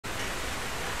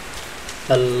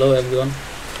Hello everyone,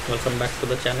 welcome back to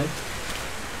the channel.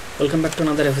 Welcome back to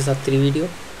another episode 3 video.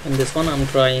 In this one I'm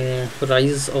trying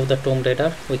Rise of the Tomb Raider,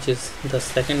 which is the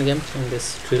second game in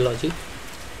this trilogy,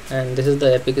 and this is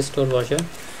the Epic Store version.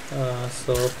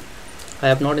 So I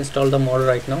have not installed the mod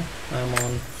right now. I'm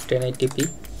on 1080p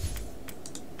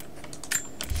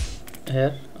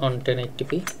here on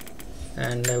 1080p,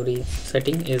 and every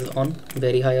setting is on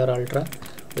very high or ultra,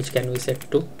 which can be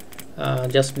set to.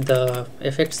 Just the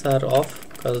effects are off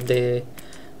because they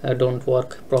don't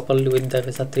work properly with the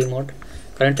FSR 3 mod.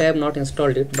 Currently I have not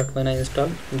installed it, but when I install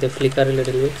they flicker a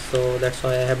little bit, so that's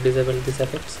why I have disabled these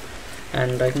effects.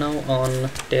 And right now on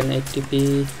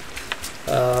 1080p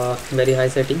very high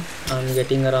setting, I'm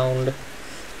getting around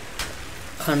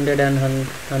 100 to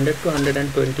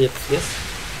 120 fps.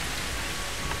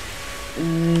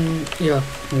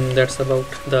 That's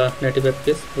about the native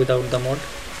fps without the mod.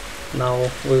 Now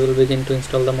we will begin to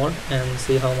install the mod and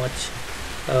see how much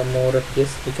more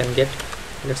FPS we can get.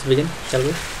 Let's begin, shall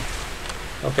we?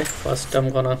 Okay, first I'm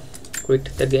gonna quit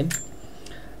the game,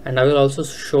 and I will also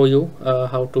show you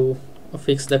how to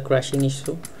fix the crashing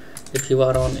issue if you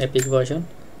are on Epic version.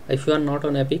 If you are not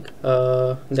on Epic,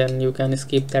 then you can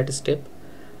skip that step.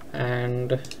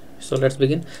 And so let's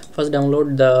begin. First,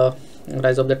 download the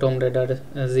Rise of the Tomb Raider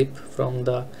zip from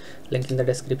the link in the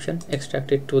description,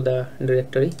 extract it to the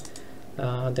directory.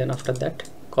 Then after that,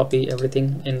 copy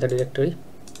everything in the directory,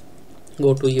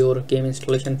 go to your game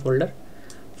installation folder,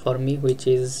 for me which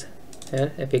is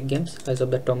here, Epic Games Rise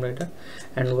of the Tomb Raider,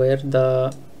 and where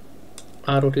the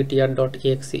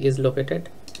rottr.exe is located,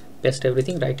 paste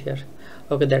everything right here.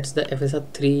 Okay, that's the FSR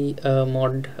 3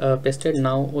 mod pasted.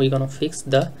 Now we're gonna fix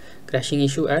the crashing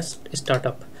issue as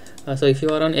startup. So if you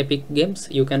are on Epic Games,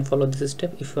 you can follow this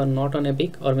step. If you are not on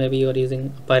Epic, or maybe you are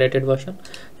using a pirated version,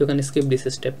 you can skip this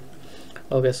step.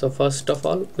 Okay, so first of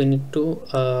all we need to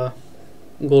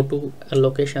go to a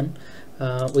location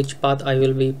which path I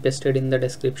will be pasted in the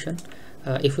description.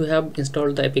 If you have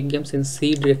installed the Epic Games in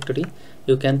C directory,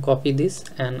 you can copy this,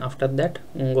 and after that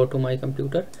go to my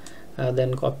computer,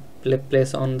 then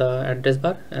place on the address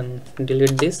bar and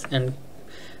delete this, and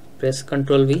press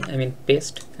Ctrl V, I mean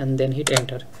paste, and then hit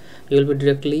enter. You will be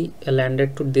directly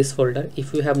landed to this folder.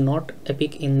 If you have not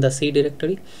Epic in the C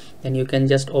directory, then you can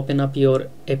just open up your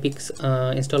Epic's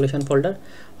installation folder.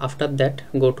 After that,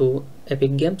 go to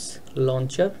Epic Games,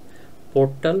 Launcher,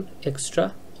 Portal,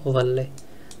 Extra, Overlay.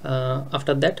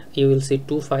 After that, you will see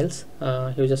two files.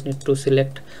 You just need to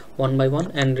select one by one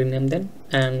and rename them,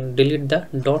 and delete the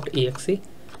 .exe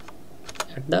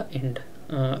at the end.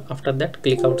 After that,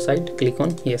 click outside, click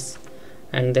on yes,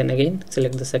 and then again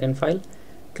select the second file,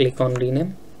 click on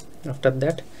rename. After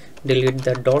that, delete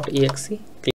the .exe,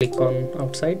 click on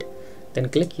outside, then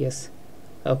click yes.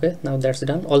 Okay, now that's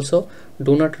done. Also,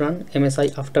 do not run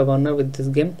MSI Afterburner with this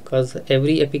game, because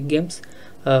every Epic Games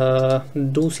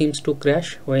seems to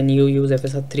crash when you use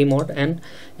FSR 3 mod and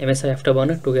MSI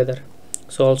Afterburner together.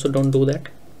 So also don't do that.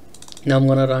 Now I'm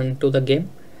gonna run to the game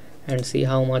and see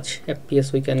how much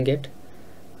FPS we can get.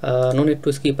 No need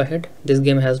to skip ahead, this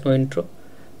game has no intro,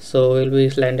 so we'll be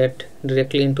landed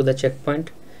directly into the checkpoint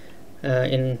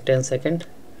in 10 seconds.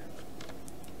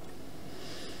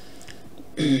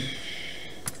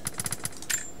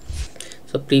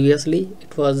 So previously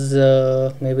it was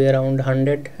maybe around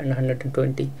 100 and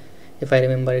 120 if I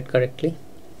remember it correctly.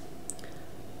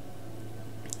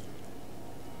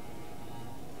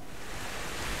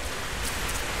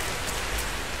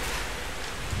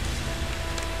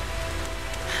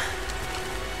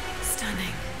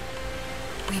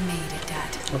 We made it,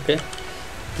 Dad. Okay,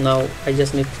 now I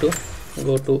just need to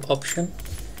go to option,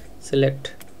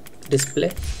 select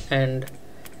display, and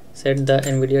set the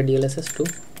NVIDIA DLSS to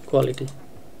quality,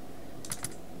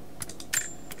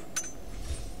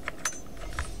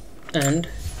 and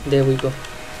there we go.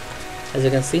 As you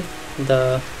can see,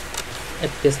 the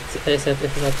FSR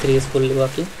 3 is fully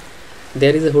working.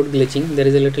 There is a hood glitching. There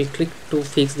is a little trick to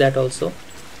fix that also.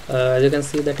 As you can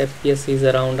see, that FPS is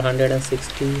around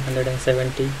 160,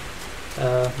 170,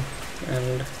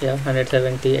 and yeah,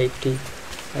 170, 80,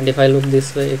 and if I look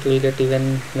this way, it will get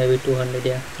even maybe 200.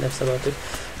 Yeah, that's about it.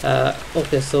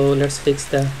 Okay, so let's fix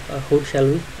the hood, shall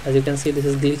we? As you can see, this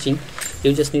is glitching.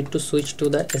 You just need to switch to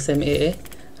the SMAA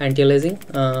anti-aliasing,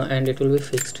 and it will be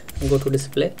fixed. Go to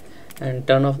display and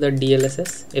turn off the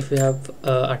DLSS if you have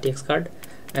RTX card,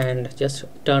 and just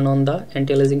turn on the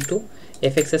anti-aliasing to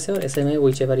FXSA or SMA,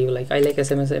 whichever you like. I like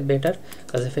SMA better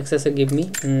because FXSA give me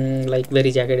like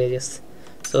very jagged edges.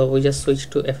 So we just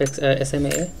switch to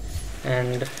SMA,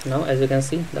 and now as you can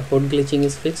see, the hood glitching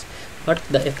is fixed, but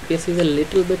the FPS is a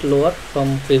little bit lower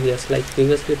from previous. Like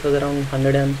previously it was around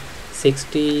 100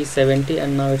 60, 70,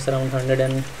 and now it's around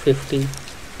 150.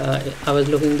 I was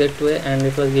looking that way and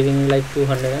it was giving like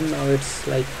 200, and now it's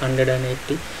like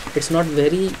 180. It's not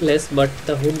very less, but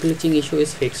the hood glitching issue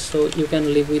is fixed, so you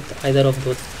can live with either of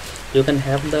those. You can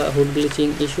have the hood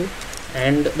glitching issue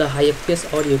and the high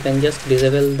FPS, or you can just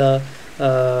disable the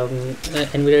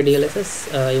NVIDIA DLSS.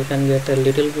 You can get a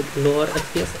little bit lower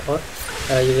FPS, or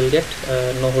you will get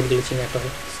no hood glitching at all.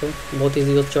 So both is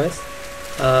your choice.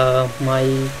 My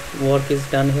work is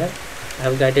done here. I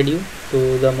have guided you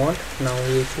to the mod. Now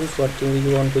you choose what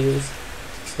you want to use.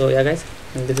 So yeah guys,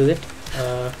 this is it.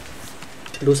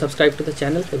 Do subscribe to the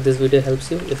channel if this video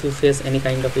helps you. If you face any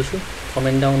kind of issue,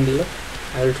 comment down below.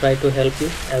 I will try to help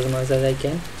you as much as I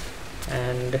can.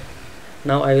 And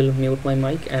now I will mute my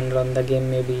mic and run the game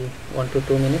maybe 1 to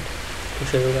 2 minutes to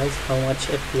show you guys how much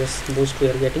FPS boost we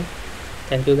are getting.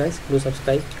 Thank you guys, do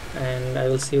subscribe, and I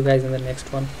will see you guys in the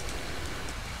next one.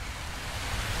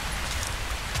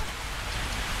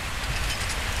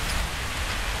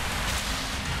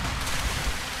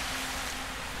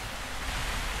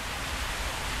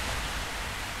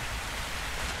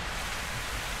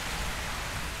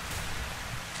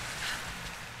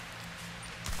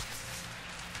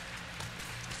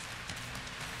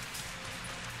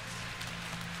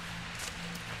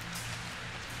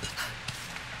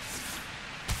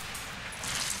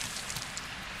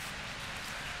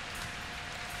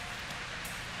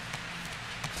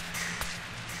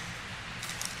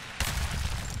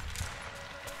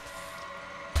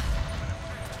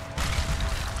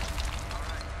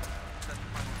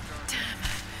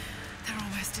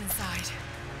 Inside.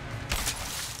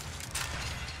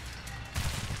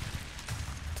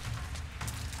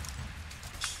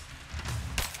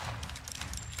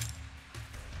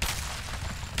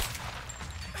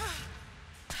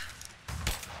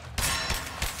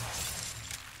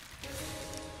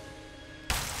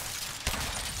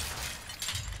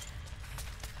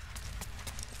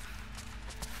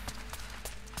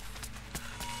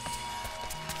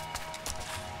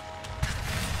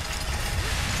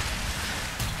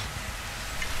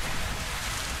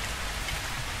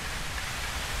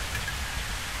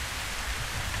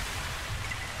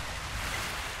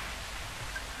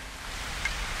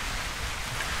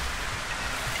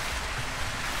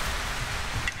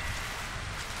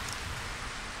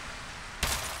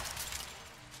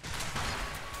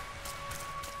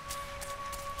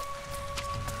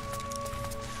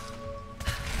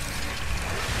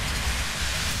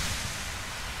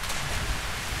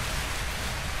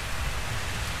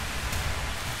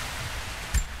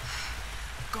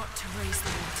 Got to raise the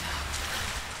water.